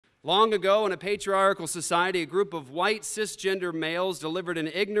Long ago, in a patriarchal society, a group of white cisgender males delivered an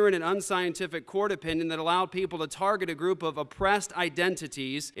ignorant and unscientific court opinion that allowed people to target a group of oppressed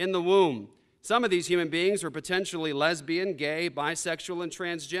identities in the womb. Some of these human beings were potentially lesbian, gay, bisexual, and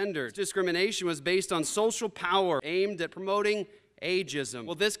transgender. Discrimination was based on social power aimed at promoting ageism.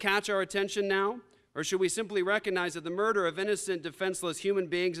 Will this catch our attention now? Or should we simply recognize that the murder of innocent, defenseless human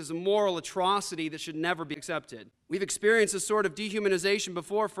beings is a moral atrocity that should never be accepted? We've experienced this sort of dehumanization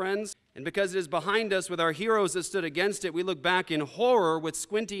before, friends, and because it is behind us with our heroes that stood against it, we look back in horror with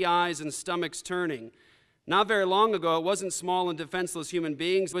squinty eyes and stomachs turning. Not very long ago, it wasn't small and defenseless human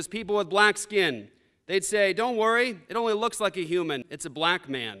beings, it was people with black skin. They'd say, "Don't worry, it only looks like a human. It's a black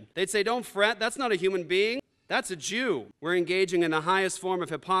man." They'd say, "Don't fret, that's not a human being. That's a Jew." We're engaging in the highest form of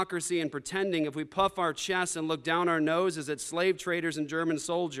hypocrisy and pretending if we puff our chests and look down our noses at slave traders and German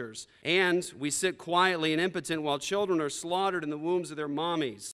soldiers. And we sit quietly and impotent while children are slaughtered in the wombs of their mommies.